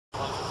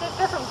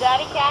some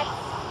daddy cats?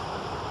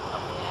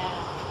 Yeah.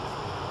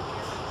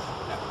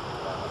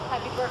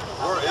 Happy birthday.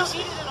 Where We is don't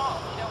he? need it at all.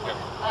 You know,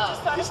 I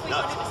just thought if we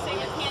wanted to say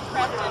with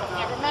handcrafted,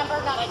 remember,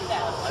 not like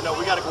that. I know,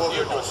 we got to go over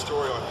there and do a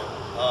story on him.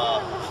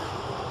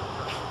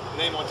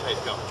 Name on tape,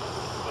 go.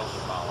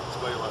 Chifala.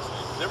 Spell your last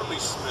name. Never be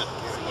Smith.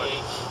 Chifala.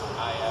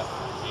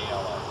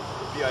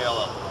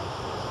 B-I-L-L.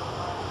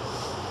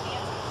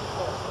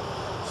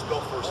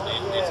 Spell first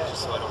name, Nancy,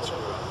 just so I don't screw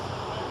up.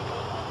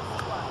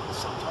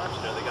 Sometimes,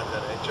 you know, they got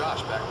that. Hey,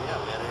 Josh, back me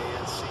up.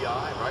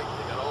 N-A-N-C-I, right?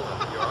 They got all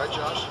that. You all right,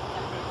 Josh?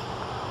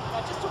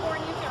 Now, just to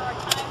warn you, there are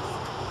times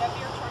that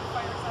beer truck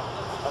fires up.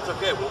 That's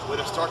okay. When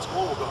it starts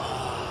going, we'll go,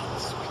 oh,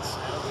 sweet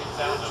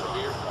sound of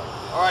beer.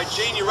 All right,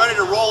 Gene, you ready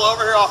to roll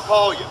over here? I'll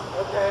call you.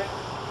 Okay.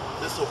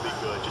 This will be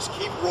good. Just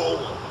keep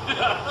rolling.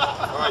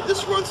 All right,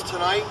 this runs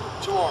tonight,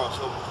 tomorrow,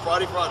 so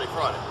Friday.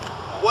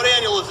 What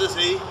annual is this,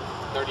 E?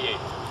 38.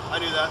 I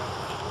knew that.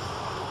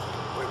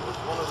 Wait, there's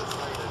one other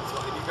thing.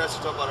 And you guys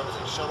are talking about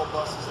everything. Shuttle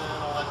buses in,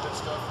 all that good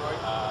stuff, right?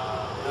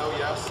 No,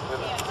 yes?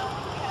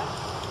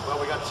 Well,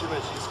 we got 2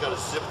 minutes. You just got to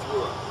zip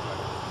through it.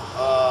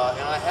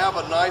 And I have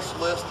a nice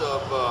list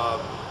of the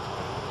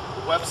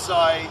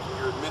website,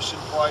 your admission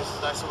prices,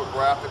 nice little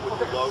graphic with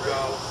your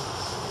logo.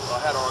 I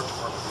had our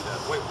department do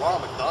that. Wait,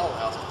 Ronald McDonald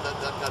House, that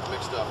got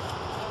mixed up.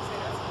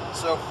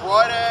 So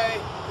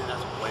Friday,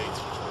 that's way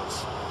too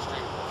close.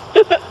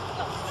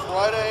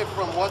 Friday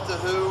from what to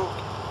who,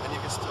 and you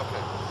can still,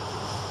 okay.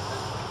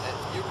 And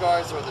you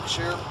guys are the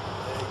chair,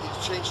 you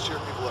change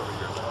chair people every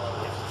year. Okay,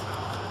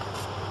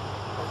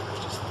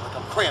 just like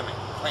I'm cramming.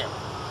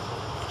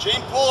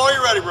 Gene Poole, are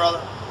you ready, brother?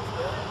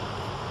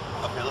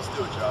 Okay, let's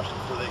do it, Josh.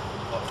 Before they,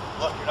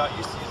 look, you're not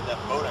used to using that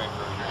boat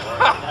anchor.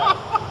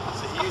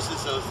 So he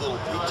uses those little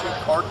P2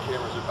 card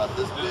cameras about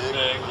this big.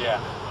 Yeah.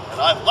 And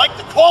I like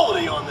the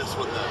quality on this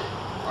one though.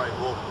 All right,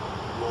 roll.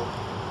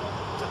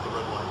 It's at the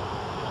red light.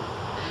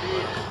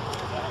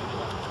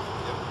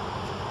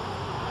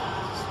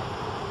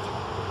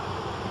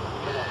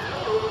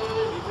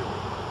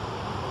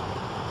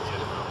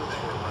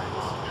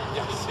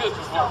 Yep. Yeah, it's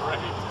just not right.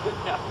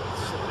 Yeah.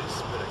 Somebody's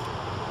spitting.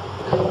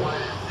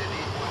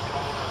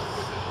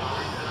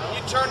 Can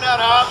you turn that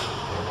up?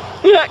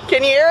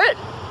 Can you hear it?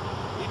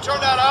 Can you turn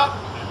that up?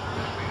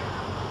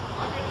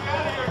 I'll get you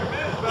out of here in a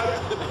minute, buddy.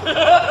 All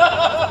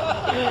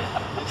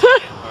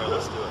right,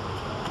 let's do it.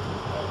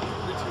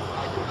 3, 2,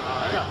 1.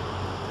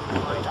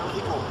 All right.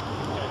 Keep going.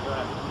 You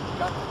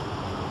got it.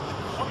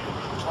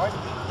 Try to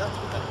be. That's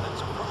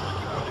perfect.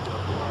 Keep going.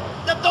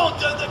 No, don't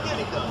do that. Get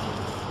it done.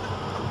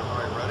 All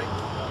right, ready?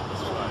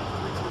 3, 2,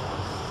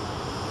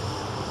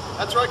 1.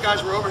 That's right,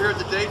 guys. We're over here at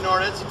the Dayton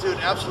Art Institute.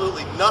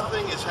 Absolutely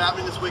nothing is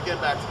happening this weekend.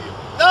 Back to you.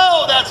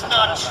 No, that's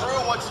not true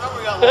whatsoever.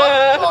 We got a lot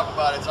to talk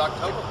about. It's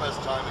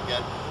Oktoberfest time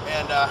again.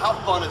 And how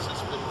fun has this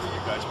been for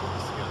you guys put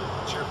this together?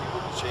 Cheer people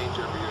to change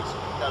every year. It's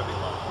got to be a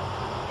lot of fun.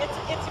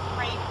 It's a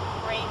great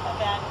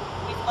event.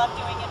 We've loved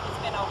doing it.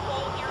 It's been a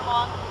whole year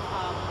long.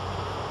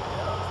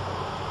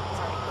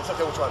 Sorry. That's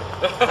okay, we'll try it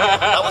again.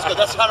 That was good.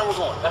 That's how we're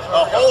going.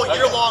 A whole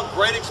year long,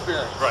 great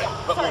experience. Right.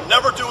 But we'll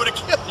never do it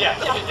again. Yeah.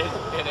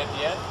 And at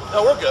the end?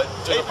 No, we're good.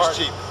 Tape is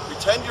cheap.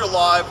 Pretend you're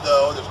live,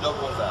 though, and there's no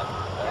going back.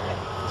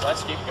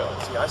 Let's keep going.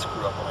 See, I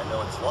screw up when I know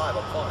it's live.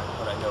 I'm fine.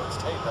 When I know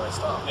it's taped, then I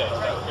stop. Yeah,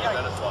 okay, right.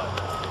 Then it's live.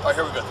 All right,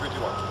 here we go. 3, 2,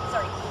 1.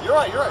 Sorry. You're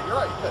right. You're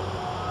good.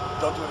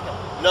 Don't do it again.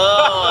 No,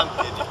 I'm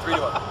kidding. 3,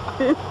 2,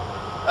 1.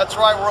 That's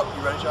right.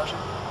 You ready, Josh?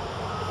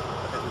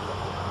 Okay, 3,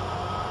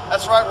 2, 1.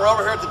 That's right. We're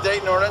over here at the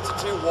Dayton Art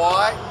Institute.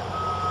 Why?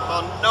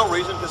 Well, no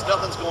reason, because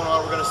nothing's going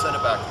on. We're going to send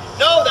it back to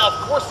you. No, now,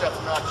 of course that's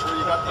not true.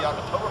 You got the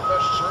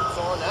Oktoberfest shirts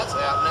on. That's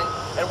happening.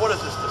 And what is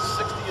this, the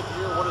 60th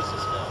year? What is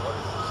this now? What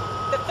is this?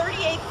 The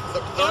 38th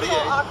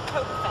annual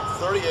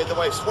Oktoberfest. 38th. The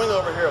way, swing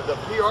over here. The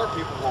PR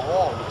people were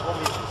wrong. They told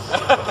me it was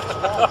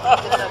wrong.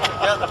 Get that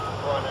together.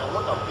 Right now.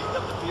 Look, I'm beating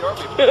up the PR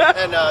people.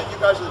 And you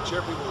guys are the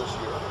chair people this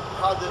year.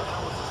 How was this?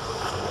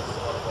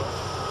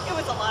 It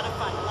was a lot of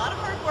fun. A lot of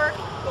hard work,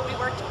 but we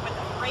worked with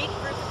a great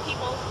group of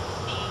people.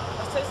 The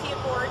associate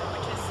board,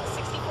 which is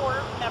 64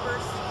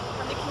 members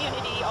from the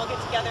community, all get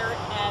together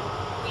and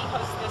we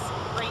host this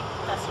great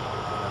festival.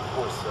 And of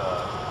course,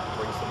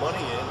 brings the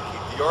money in,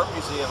 keep the art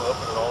museum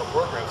open and all the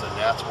programs, and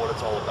that's what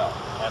it's all about.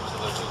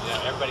 Absolutely.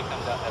 Everybody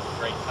comes out and has a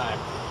great time.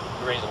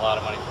 We raise a lot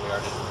of money for the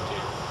Art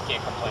Institute.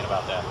 Can't complain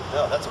about that.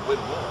 No, that's a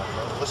win-win.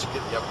 Unless you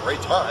have a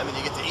great time and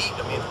you get to eat.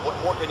 I mean, what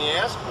more can you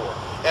ask for?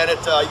 And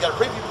you got a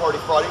preview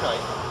party Friday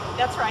night.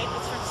 That's right.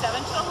 It's from 7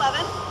 to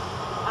 11.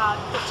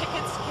 The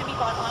tickets can be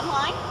bought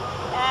online,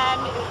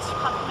 and it's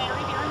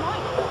complimentary beer and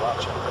wine. Oh, wow,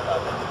 check that out.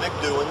 And the big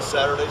doings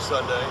Saturday,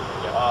 Sunday,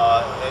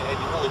 and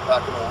you're really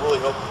packing on. Really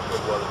hope for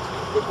good weather too.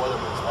 Good weather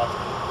means lots of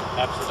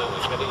people. Absolutely.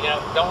 But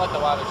don't let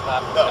the weather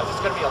stop because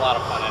it's going to be a lot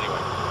of fun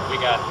anyway. We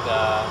got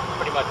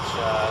pretty much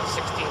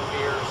 16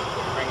 beers that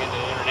we bring into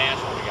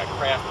international. We got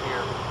craft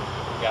beer.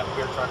 We got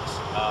beer trucks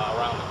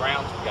around the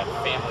grounds. We got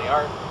family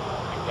art.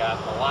 We've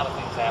got a lot of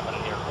things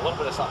happening here. A little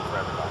bit of something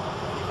for everybody.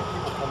 Even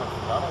people coming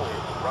from not only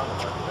around the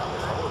country,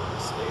 all over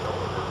the state, all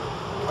over the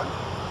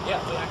country. Yeah,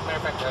 as a matter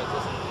of fact, I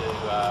was listening to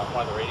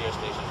one of the radio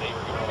stations. They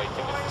were giving away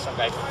tickets to some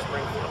guy from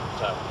Springfield.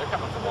 So they're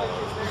coming from all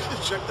over.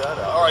 Check that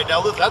out. All right,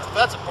 now look, that's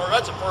a for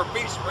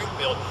B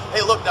Springfield. Hey,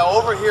 look now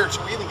over here.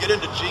 Should we even get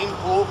into Gene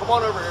Pool? Come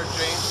on over here,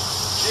 Gene.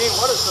 Gene,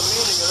 what is the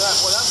meaning of that?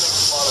 Well, that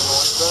makes a lot of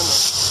noise, doesn't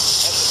it?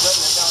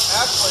 Doesn't it? Now,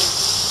 actually,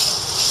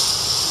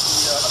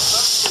 the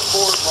associate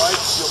board,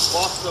 right? You'll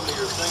lost some of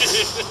your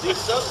things. The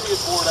associate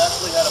board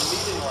actually had a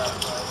meeting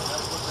last night, and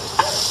that's what they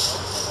said.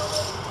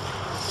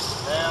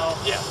 Now,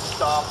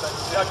 stop it.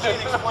 Now, Gene,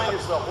 explain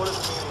yourself. What is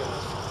the meaning of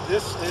this?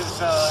 This is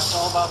it's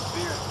all about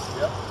beer.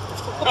 Yep.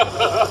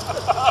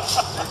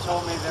 They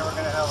told me they were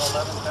going to have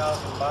 11,000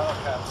 bottle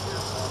caps here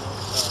for me.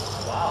 So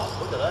Wow,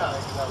 look at that.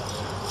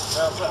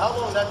 Now, so how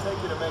long did that take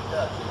you to make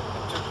that, Gene?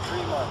 it took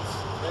 3 months.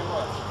 3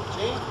 months.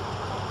 Gene,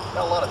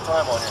 got a lot of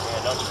time on your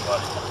hand, don't you,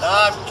 buddy?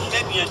 Nah, I'm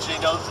kidding you,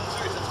 Gene. No, this is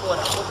serious.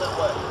 What's that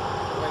weigh?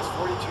 It weighs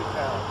 42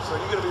 pounds. So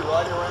you're going to be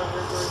riding around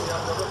here during the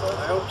Oktoberfest?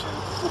 I hope to.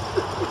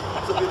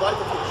 So if you'd like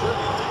to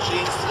contribute to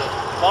Gene's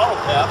bottle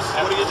caps,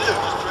 what do you do?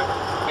 Just drink.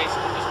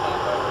 Basically, just one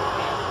over.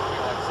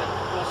 Like I said,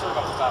 we'll serve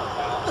up about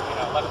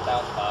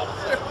 11,000 bottles.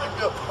 There we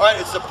go. All right,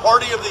 it's the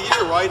party of the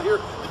year right here,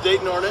 the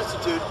Dayton Art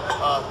Institute.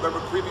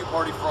 Remember, preview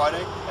party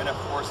Friday, and of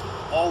course,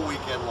 all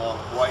weekend long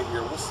right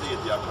here. We'll see you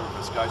at the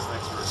Oktoberfest, guys.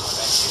 Thanks very much.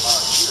 All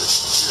right, cheers.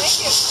 Cheers. Thank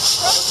you.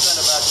 Let's send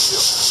it back to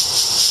you.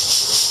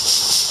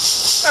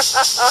 All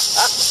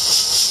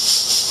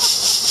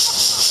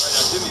right,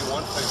 now do me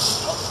one favor.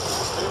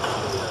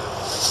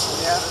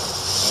 Yeah.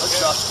 Let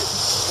Josh get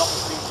a couple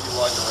things you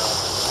riding around.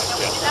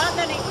 We did not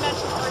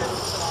mention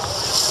artists at all.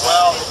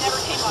 Well, it never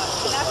came up.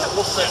 And that's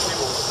we'll send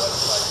people to the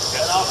website.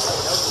 And I'll send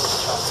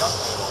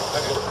I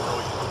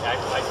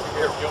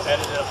figure you'll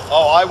edit it up.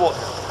 Oh, I will.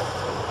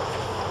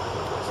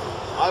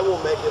 I will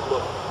make it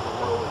look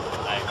really.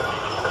 I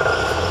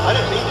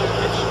didn't mean to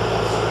hit you.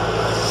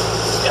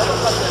 Yeah,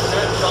 looks like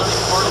that Johnny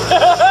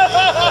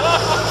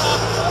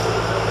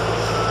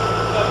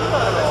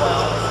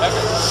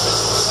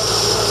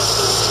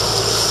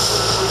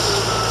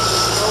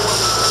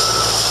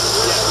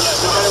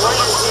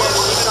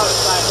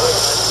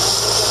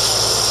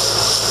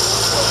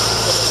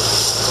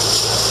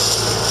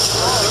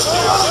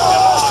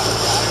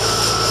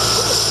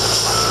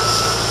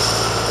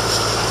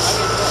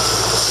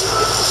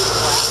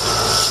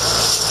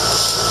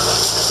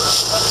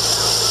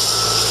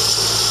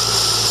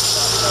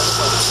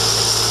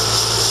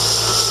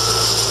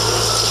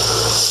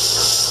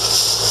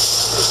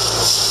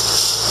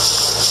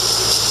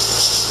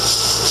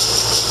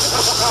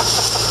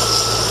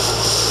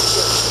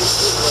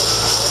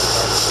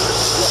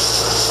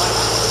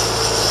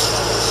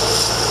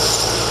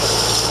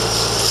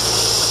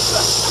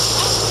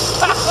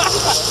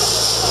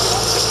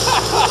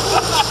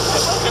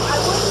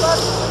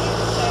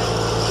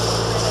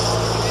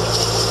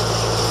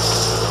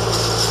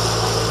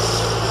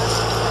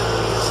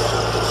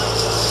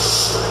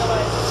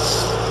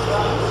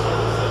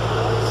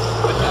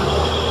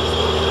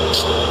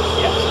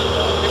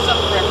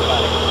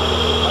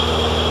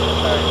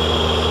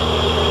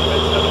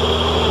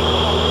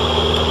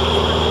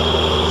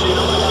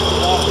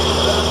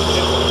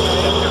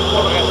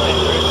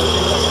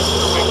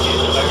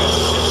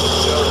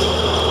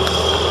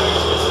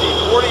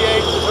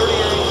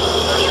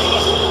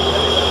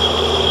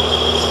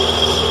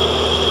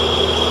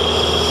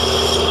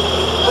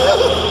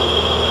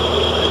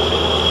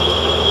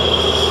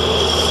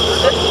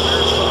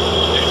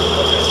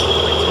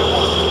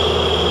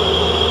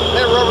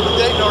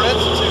Dayton Art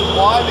Institute.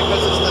 Why?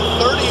 Because it's the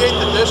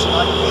 38th edition.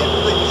 I can't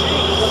believe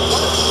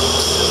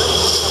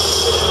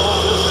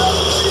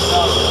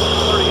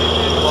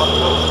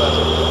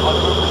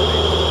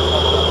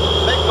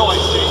Make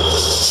noise, Gene.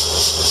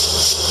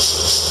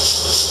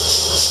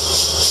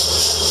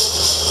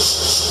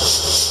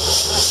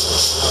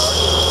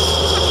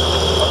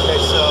 Okay,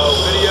 so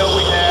video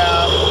we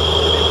have.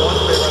 Give me one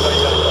favor. I know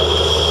you gotta go.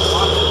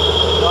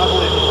 No, I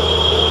believe you.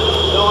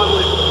 No, I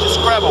believe you.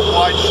 Just grab a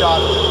wide shot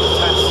of the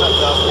tent set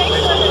up. Make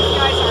sure those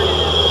guys aren't in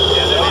it.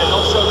 Yeah,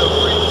 don't show them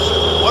green.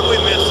 What did we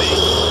miss, E?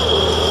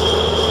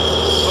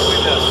 What did we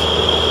miss?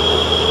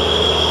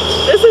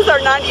 This is our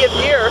 90th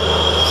year.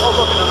 Oh,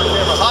 look, another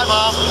camera. Hi,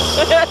 Mom.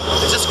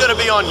 Is this going to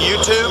be on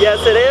YouTube? Yes,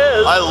 it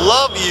is. I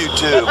love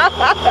YouTube.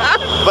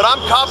 But I'm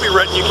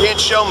copywritten. You can't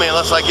show me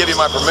unless I give you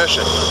my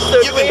permission. So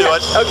you can do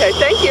it. Okay,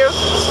 thank you.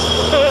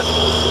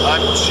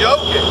 I'm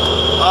joking.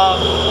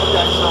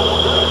 Okay, so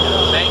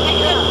Thank you.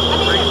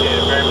 Appreciate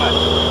it very much.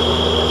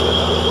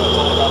 it's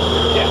all about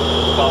Yeah,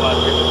 it's all about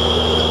you.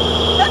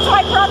 That's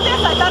why I brought this.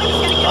 I thought it was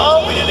going to get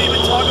Oh,